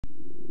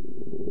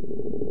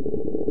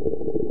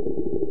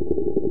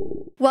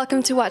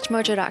Welcome to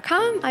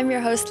WatchMojo.com. I'm your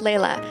host,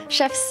 Layla.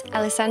 Chefs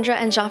Alessandra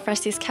and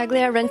Jean-Francis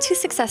Caglia run two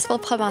successful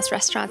Provence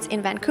restaurants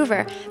in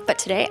Vancouver. But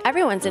today,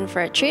 everyone's in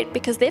for a treat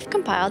because they've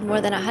compiled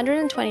more than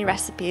 120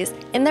 recipes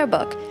in their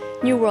book,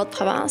 New World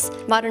Provence,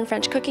 Modern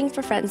French Cooking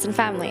for Friends and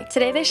Family.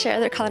 Today, they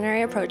share their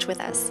culinary approach with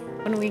us.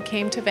 When we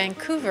came to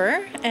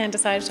Vancouver and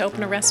decided to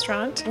open a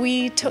restaurant,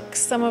 we took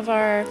some of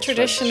our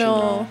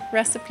traditional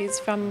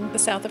recipes from the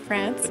south of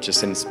France.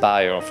 Just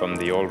inspire from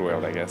the old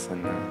world, I guess,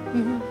 and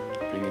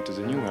bring it to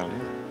the new world.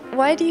 Yeah.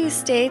 Why do you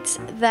state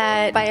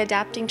that by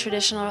adapting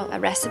traditional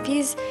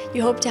recipes,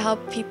 you hope to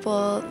help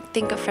people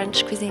think of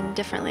French cuisine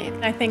differently?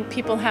 I think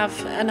people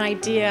have an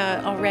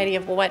idea already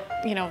of what,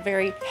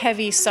 very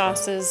heavy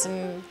sauces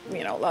and,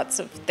 lots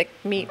of thick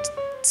meat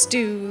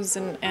stews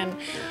and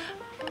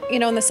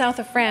in the south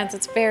of France,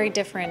 it's very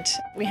different.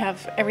 We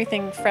have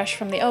everything fresh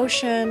from the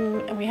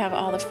ocean, and we have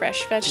all the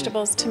fresh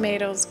vegetables,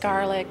 tomatoes,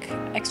 garlic,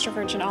 extra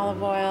virgin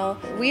olive oil.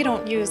 We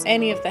don't use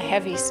any of the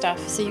heavy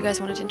stuff. So you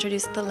guys wanted to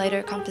introduce the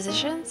lighter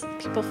compositions?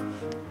 People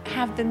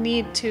have the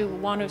need to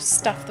want to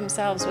stuff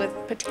themselves with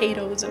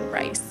potatoes and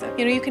rice.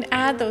 You can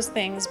add those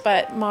things,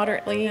 but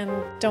moderately, and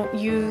don't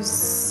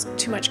use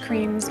too much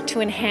creams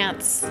to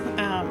enhance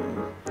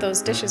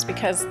those dishes,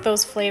 because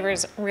those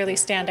flavors really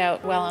stand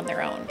out well on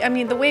their own. I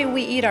mean, the way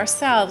we eat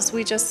ourselves,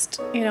 we just,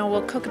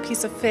 we'll cook a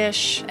piece of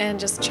fish and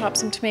just chop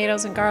some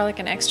tomatoes and garlic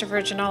and extra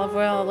virgin olive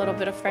oil, a little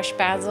bit of fresh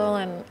basil,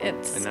 and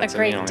it's a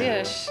great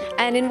dish.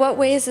 And in what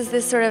ways is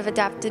this sort of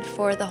adapted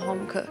for the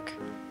home cook?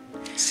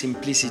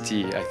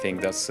 Simplicity, I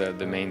think that's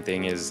the main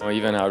thing. Is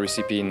even our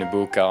recipe in the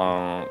book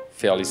are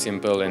fairly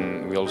simple,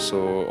 and we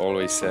also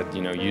always said,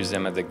 use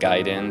them as a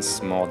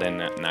guidance more than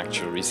an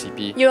actual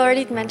recipe. You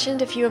already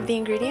mentioned a few of the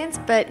ingredients,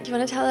 but do you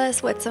want to tell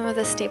us what some of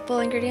the staple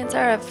ingredients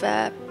are of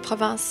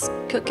Provence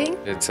cooking?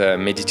 It's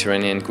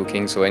Mediterranean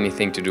cooking, so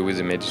anything to do with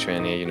the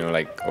Mediterranean,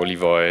 like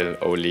olive oil,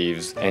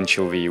 olives,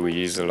 anchovy we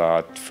use a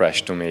lot,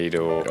 fresh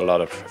tomato, a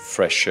lot of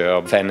fresh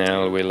herb,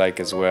 fennel we like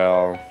as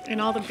well. And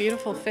all the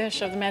beautiful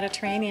fish of the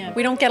Mediterranean.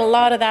 We don't get a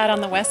lot of that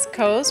on the West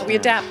Coast. We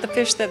adapt the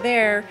fish that's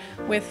there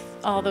with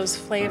all those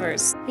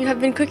flavors. You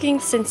have been cooking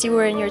since you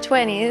were in your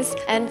 20s,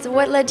 and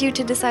what led you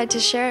to decide to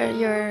share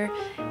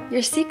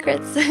your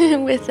secrets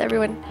with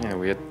everyone? Yeah,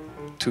 we had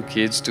 2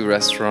 kids, 2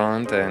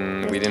 restaurants,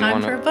 and we didn't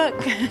want to... It was time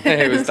for a book.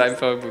 It was time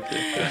for a book.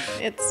 Yeah.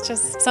 It's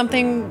just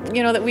something,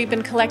 that we've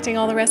been collecting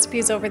all the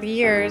recipes over the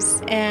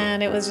years,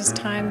 and it was just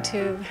time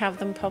to have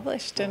them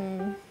published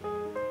and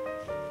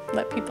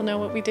let people know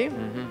what we do.